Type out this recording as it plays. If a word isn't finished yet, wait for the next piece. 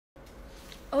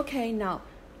Okay, now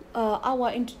I will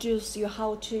introduce you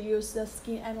how to use the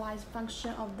skin analyze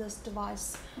function of this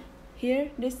device.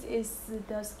 Here, this is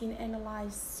the skin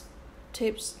analyze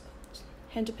tips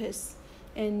handpiece,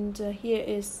 and here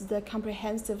is the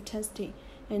comprehensive testing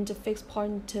and fixed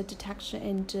point detection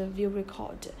and view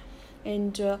record.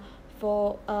 And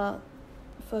for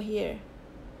here,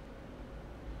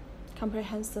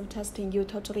 comprehensive testing, you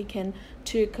totally can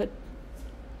take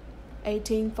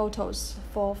 18 photos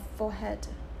for forehead.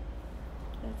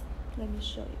 Let me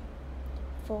show you.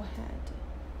 Forehead.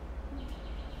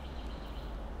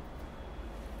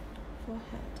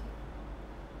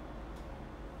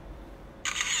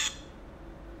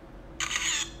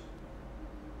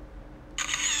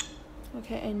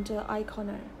 Okay, and eye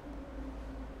corner.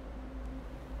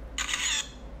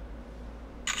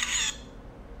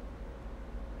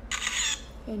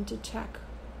 And check.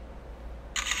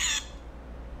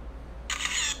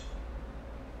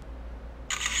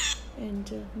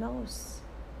 And nose.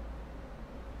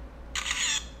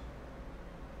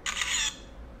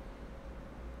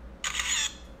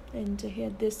 And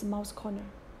here this mouth corner.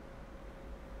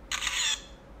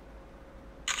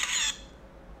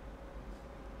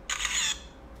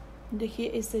 And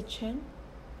here is the chin.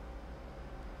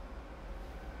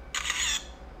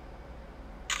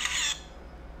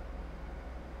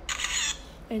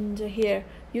 And here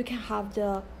you can have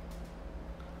the,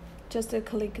 just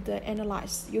click the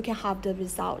analyze, you can have the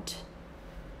result.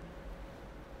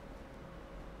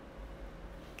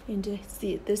 And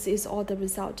see, this is all the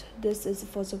result. This is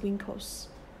for the wrinkles.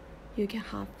 You can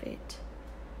have it.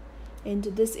 And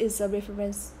this is a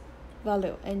reference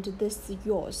value, and this is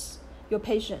yours, your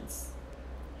patient's.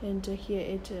 And here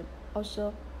it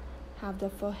also have the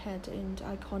forehead and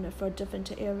eye corner for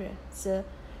different area.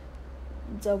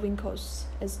 The wrinkles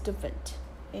is different,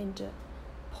 and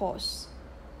pores.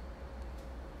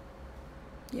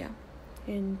 Yeah,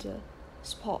 and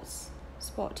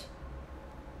spot.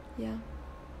 Yeah.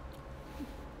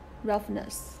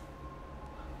 Roughness,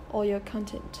 oil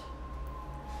content,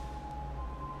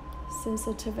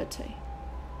 sensitivity,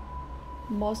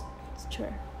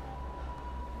 moisture,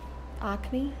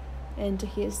 acne, and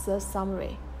here's the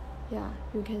summary. Yeah,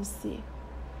 you can see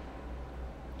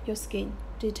your skin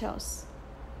details.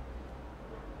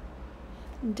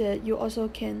 And you also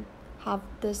can have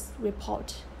this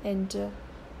report and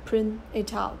print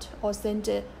it out or send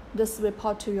this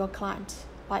report to your client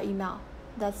by email.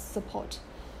 That's support.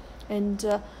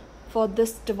 And for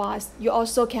this device, you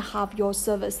also can have your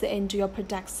service and your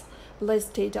products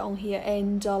listed on here.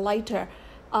 And later,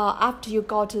 after you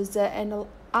got the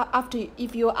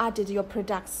if you added your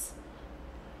products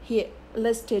here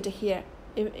listed here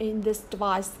in this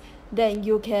device, then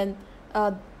you can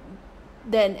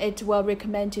then it will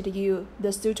recommend to you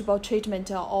the suitable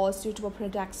treatment or suitable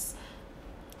products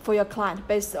for your client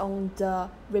based on the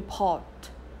report.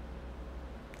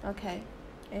 Okay,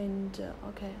 and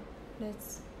okay.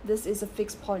 This is a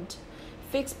fixed point.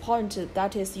 Fixed point,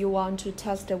 that is you want to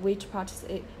test which parts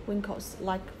wrinkles,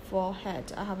 like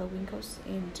forehead. I have a wrinkles,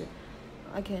 and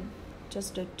I can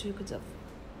just took the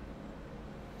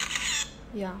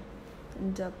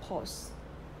and pause.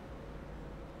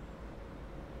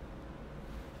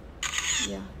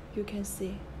 Yeah, you can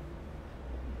see.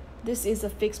 This is a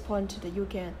fixed point that you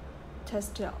can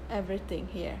test everything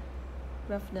here,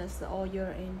 roughness, oil,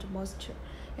 and moisture.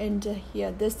 And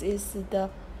here, this is the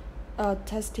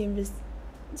testing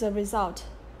the result.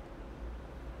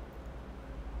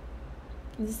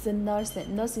 This is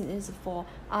nursing. Nursing is for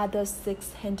other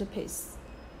 6 handpieces.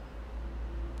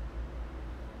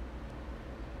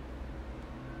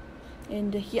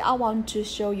 And here I want to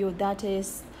show you that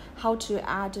is how to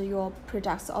add your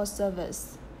products or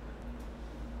service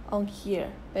on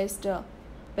here based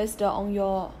on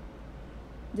your,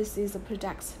 this is the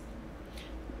products.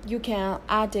 You can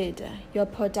add your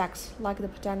products, like the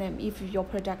product name. If your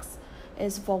products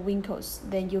is for wrinkles,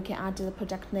 then you can add the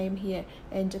product name here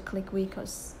and click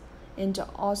wrinkles. And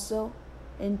also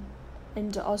you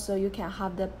can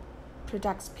have the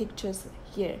products pictures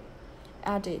here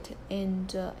added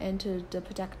and enter the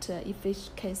product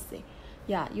efficacy.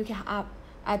 Yeah, you can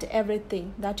add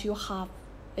everything that you have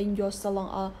in your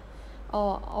salon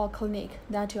or clinic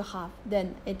that you have.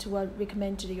 Then it will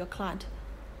recommend to your client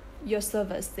your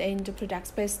service and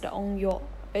products based on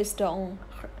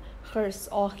hers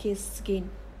or his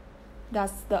skin.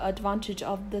 That's the advantage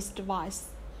of this device.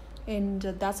 And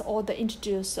that's all the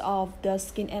introduce of the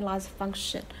skin analyze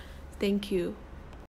function. Thank you.